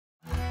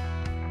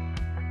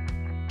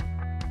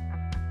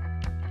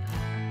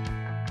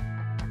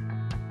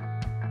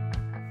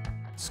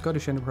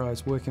Scottish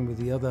Enterprise, working with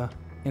the other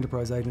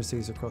enterprise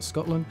agencies across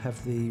Scotland,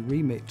 have the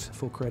remit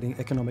for creating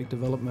economic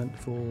development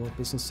for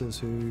businesses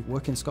who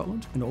work in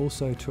Scotland, and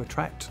also to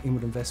attract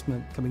inward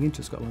investment coming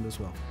into Scotland as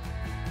well.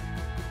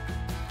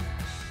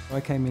 I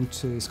came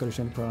into Scottish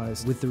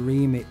Enterprise with the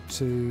remit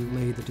to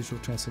lead the digital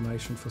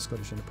transformation for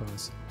Scottish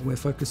Enterprise. We're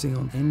focusing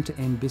on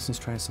end-to-end business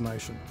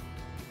transformation.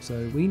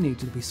 So we need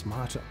to be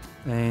smarter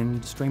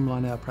and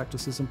streamline our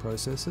practices and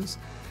processes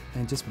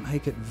and just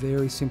make it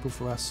very simple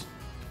for us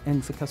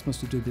and for customers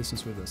to do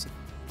business with us.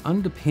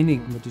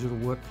 Underpinning the digital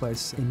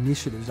workplace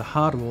initiative, the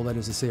heart of all that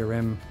is a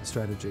CRM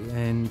strategy,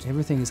 and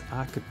everything is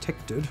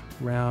architected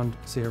around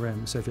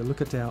CRM. So if you look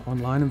at our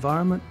online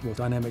environment, well,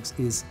 Dynamics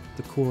is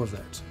the core of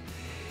that.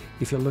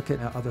 If you look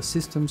at our other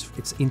systems,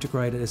 it's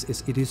integrated,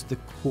 it is the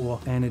core,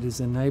 and it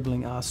is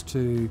enabling us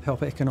to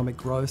help economic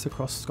growth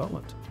across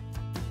Scotland.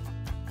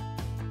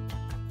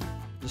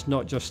 It's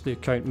not just the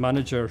account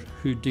manager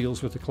who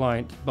deals with the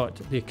client, but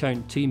the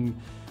account team.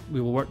 We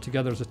will work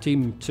together as a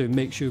team to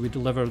make sure we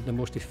deliver the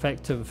most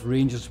effective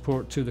range of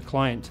support to the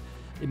client.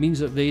 It means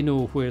that they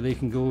know where they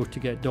can go to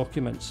get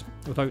documents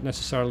without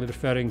necessarily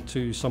referring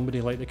to somebody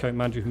like the account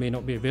manager who may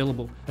not be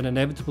available. And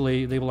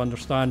inevitably they will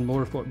understand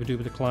more of what we do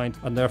with the client,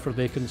 and therefore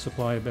they can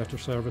supply a better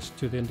service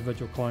to the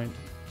individual client.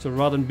 So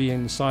rather than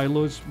being in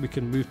silos, we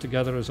can move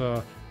together as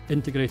an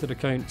integrated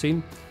account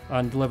team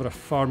and deliver a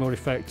far more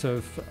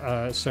effective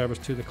service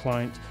to the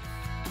client.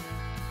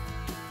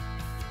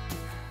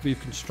 We've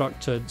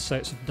constructed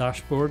sets of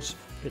dashboards.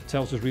 It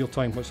tells us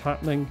real-time what's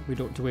happening. We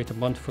don't have to wait a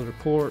month for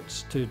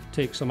reports to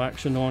take some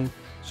action on,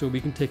 so we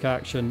can take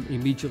action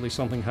immediately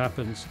something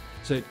happens.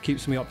 So it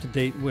keeps me up to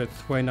date with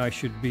when I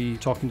should be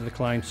talking to the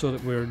client so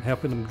that we're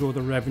helping them grow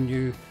their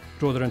revenue,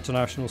 grow their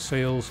international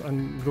sales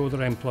and grow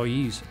their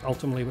employees,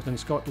 ultimately within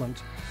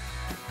Scotland.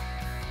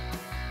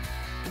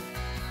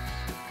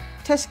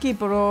 Tisky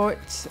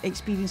brought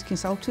experienced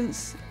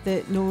consultants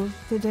that know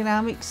the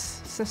Dynamics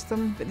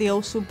system, but they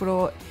also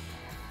brought,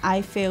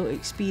 I felt,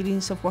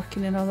 experience of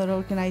working in other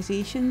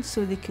organisations,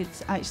 so they could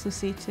actually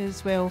say to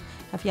us, well,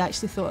 have you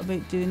actually thought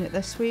about doing it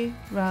this way,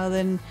 rather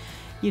than,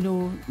 you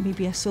know,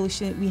 maybe a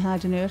solution that we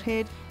had in our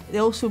head. They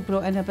also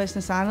brought in a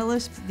business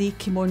analyst. They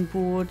came on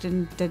board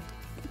and did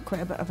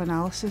quite a bit of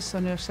analysis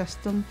on our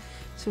system,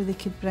 so they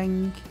could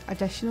bring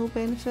additional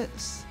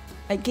benefits.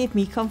 It gave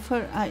me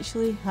comfort,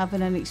 actually.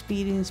 Having an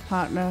experienced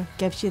partner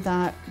gives you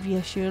that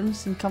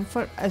reassurance and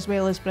comfort, as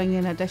well as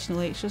bringing additional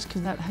extras,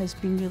 because that has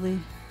been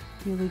really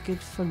good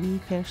for me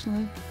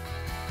personally.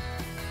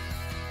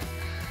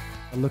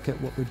 I look at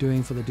what we're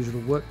doing for the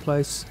digital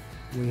workplace.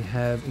 We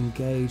have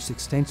engaged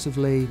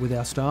extensively with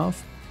our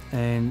staff,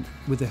 and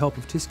with the help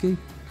of Tisky,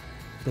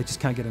 they just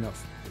can't get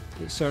enough.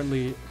 It's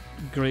certainly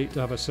great to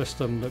have a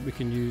system that we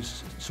can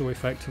use so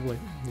effectively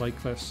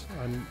like this,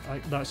 and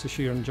that's the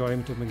sheer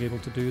enjoyment of being able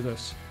to do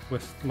this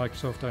with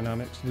Microsoft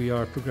Dynamics. We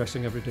are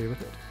progressing every day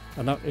with it,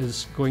 and that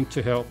is going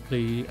to help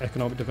the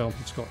economic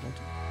development of Scotland.